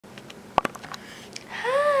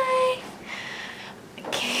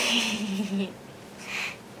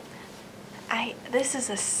this is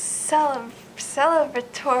a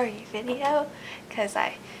celebratory video because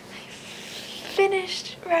I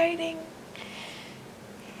finished writing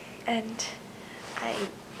and I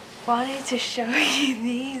wanted to show you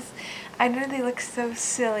these. I know they look so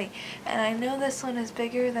silly, and I know this one is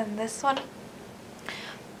bigger than this one,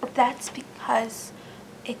 but that's because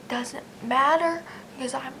it doesn't matter,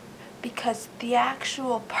 because the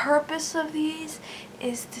actual purpose of these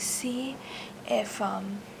is to see if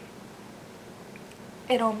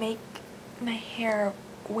it'll make my hair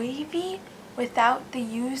wavy without the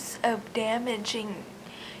use of damaging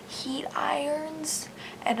heat irons,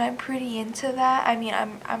 and I'm pretty into that. I mean,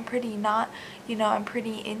 I'm pretty not, I'm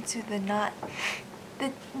pretty into the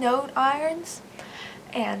node irons,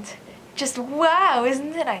 and just wow,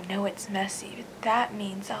 isn't it? I know it's messy, but that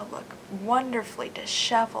means I'll look wonderfully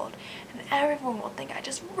disheveled, and everyone will think I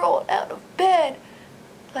just rolled out of bed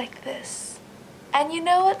like this. And you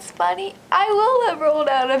know what's funny? I will have rolled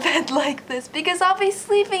out of bed like this because I'll be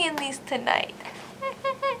sleeping in these tonight.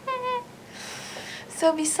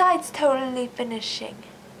 So besides totally finishing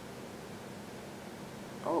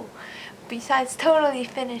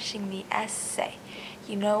the essay,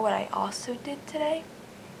 you know what I also did today?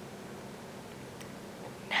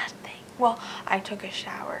 Nothing. Well, I took a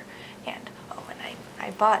shower and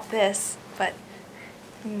I bought this, but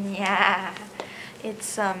yeah,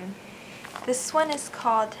 it's this one is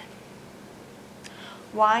called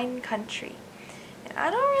Wine Country, and I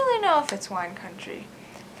don't really know if it's wine country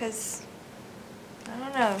because I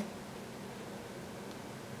don't know.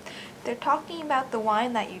 They're talking about the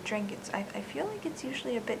wine that you drink. I feel like it's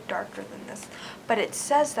usually a bit darker than this, but it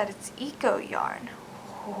says that it's eco yarn.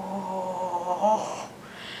 Oh.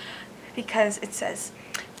 Because it says,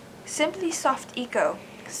 Simply Soft Eco,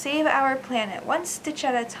 save our planet one stitch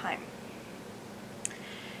at a time.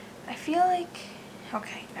 I feel like,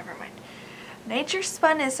 okay, never mind. Nature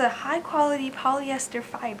Spun is a high-quality polyester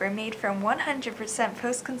fiber made from 100%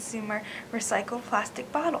 post-consumer recycled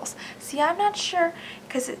plastic bottles. See, I'm not sure,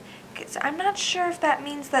 because I'm not sure if that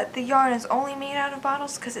means that the yarn is only made out of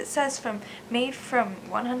bottles, because it says made from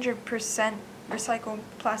 100% recycled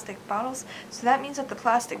plastic bottles. So that means that the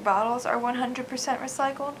plastic bottles are 100%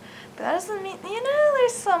 recycled. But that doesn't mean,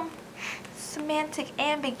 there's some semantic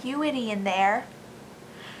ambiguity in there.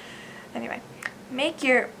 Anyway, make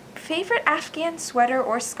your favorite Afghan sweater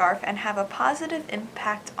or scarf and have a positive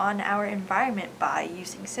impact on our environment by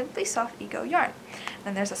using Simply Soft Eco yarn.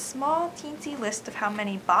 And there's a small teensy list of how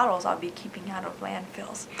many bottles I'll be keeping out of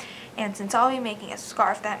landfills. And since I'll be making a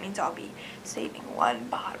scarf, that means I'll be saving one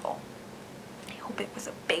bottle. I hope it was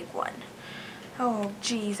a big one. Oh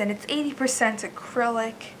geez, and it's 80%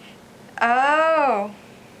 acrylic. Oh!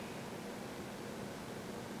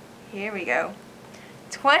 Here we go.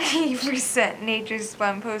 20% Nature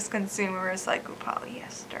Spun post-consumer recycled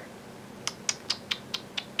polyester.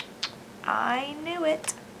 I knew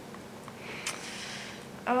it.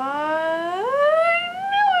 I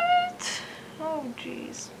knew it. Oh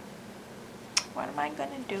jeez. What am I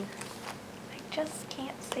gonna do? I just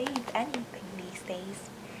can't save anything these days.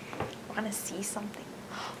 Wanna see something?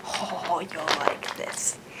 Oh, you'll like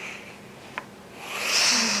this.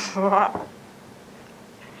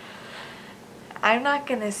 I'm not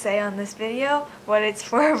gonna say on this video what it's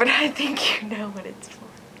for, but I think you know what it's for.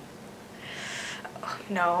 Oh,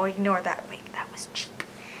 no, ignore that. Wait, that was cheap.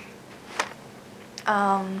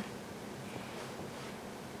 Oh,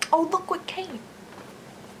 look what came.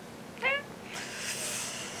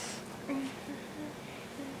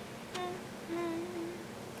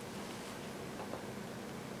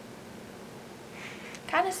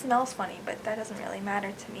 Kind of smells funny, but that doesn't really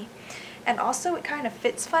matter to me. And also, it kind of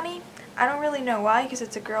fits funny. I don't really know why, because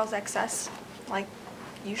it's a girl's XS, like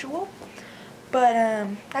usual. But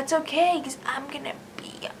that's okay, because I'm gonna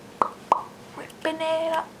be ripping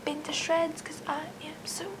it up into shreds, because I am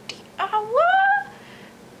so DIY.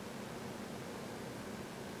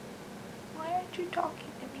 Why aren't you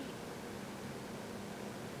talking to me?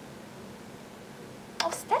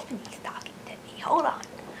 Oh, Stephanie's talking to me. Hold on.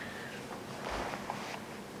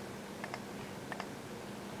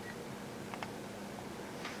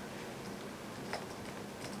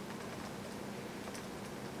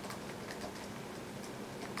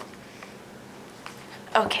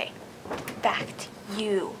 Okay, back to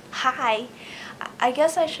you. Hi. I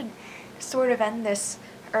guess I should sort of end this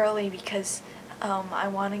early because I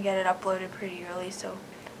want to get it uploaded pretty early so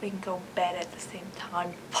we can go to bed at the same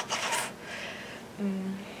time.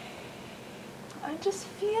 I just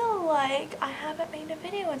feel like I haven't made a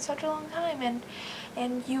video in such a long time,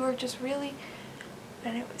 and you were just really,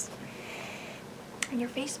 and your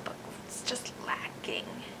Facebook was just lacking.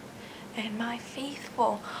 And my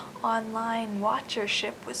faithful online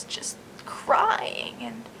watchership was just crying,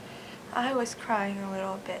 and I was crying a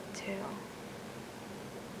little bit too.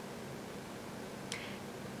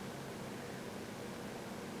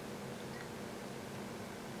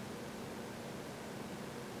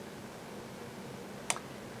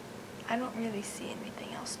 I don't really see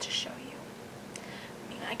anything else to show you. I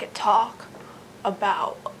mean, I could talk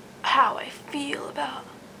about how I feel about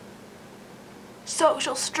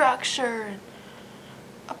social structure and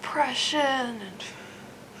oppression and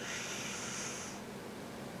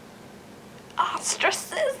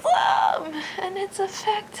ostracism and its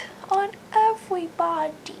effect on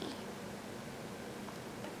everybody.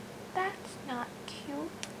 But that's not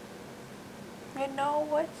cute. You know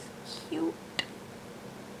what's cute?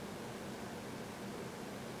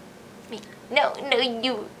 Me. No,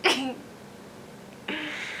 you.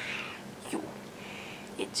 You.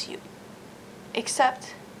 It's you.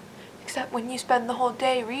 Except when you spend the whole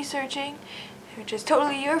day researching, which is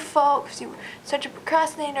totally your fault because you were such a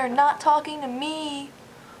procrastinator and not talking to me.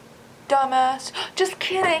 Dumbass. Just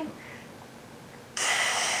kidding.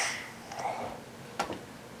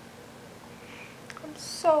 I'm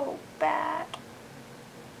so bad.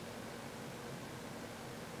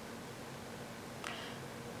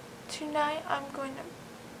 Tonight I'm going to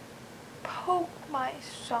poke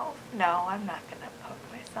myself. No, I'm not going to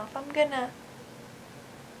poke myself. I'm going to...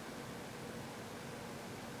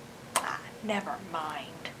 never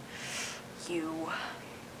mind. You.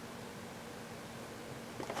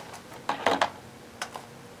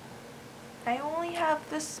 I only have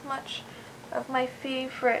this much of my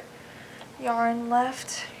favorite yarn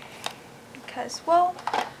left because, well,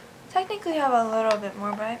 technically I have a little bit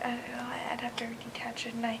more, but I'd have to detach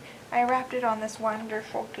it, and I wrapped it on this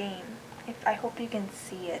wonderful game. I hope you can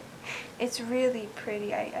see it. It's really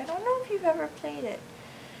pretty. I don't know if you've ever played it,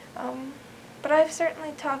 but I've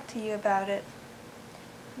certainly talked to you about it.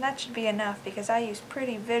 And that should be enough because I use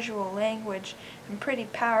pretty visual language and pretty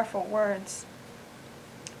powerful words.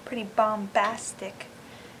 Pretty bombastic,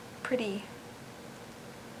 pretty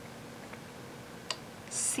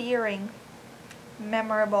searing,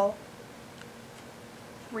 memorable,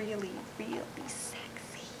 really, really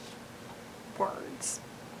sexy words.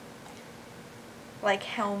 Like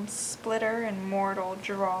Helm Splitter and Mortal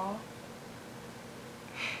Draw.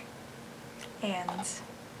 And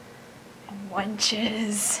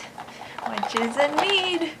wenches in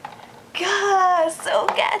need. God, so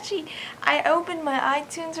catchy. I opened my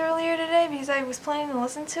iTunes earlier today because I was planning to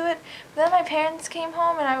listen to it. But then my parents came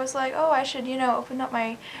home and I was like, oh, I should, open up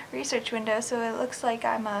my research window so it looks like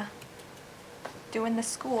I'm doing the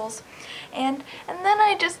schools. And then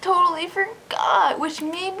I just totally forgot, which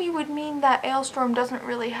maybe would mean that Ailstorm doesn't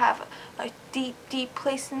really have a deep, deep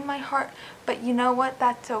place in my heart. But you know what?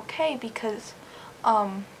 That's okay because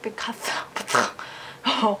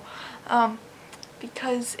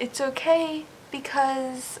it's okay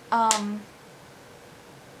because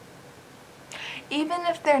even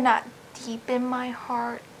if they're not deep in my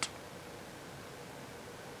heart,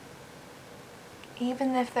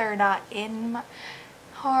 even if they're not in my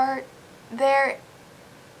heart, they're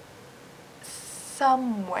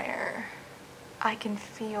somewhere. I can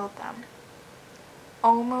feel them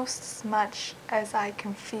almost as much as I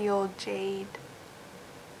can feel Jade.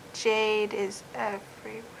 Jade is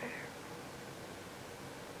everywhere.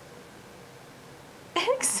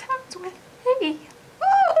 Except with me.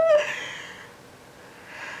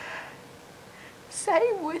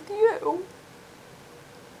 Same with you.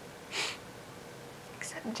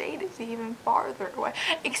 Except Jade is even farther away.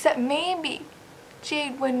 Except maybe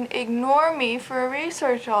Jade wouldn't ignore me for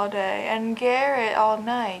research all day and Garrett all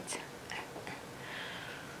night.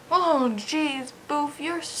 Oh jeez, Boof,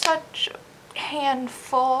 you're such a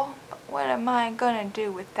handful. But what am I gonna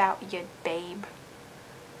do without you, babe?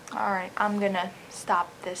 Alright, I'm gonna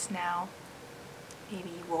stop this now.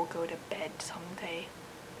 Maybe we'll go to bed someday.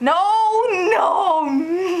 No,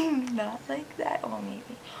 not like that. Oh,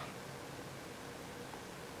 maybe.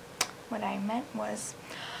 What I meant was,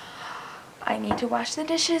 I need to wash the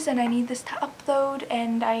dishes and I need this to upload,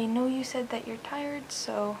 and I know you said that you're tired,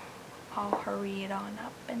 so I'll hurry it on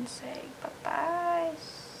up and say bye-bye,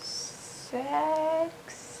 sexy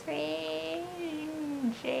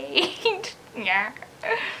Jade. Yeah.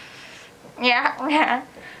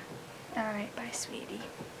 Alright, bye, sweetie.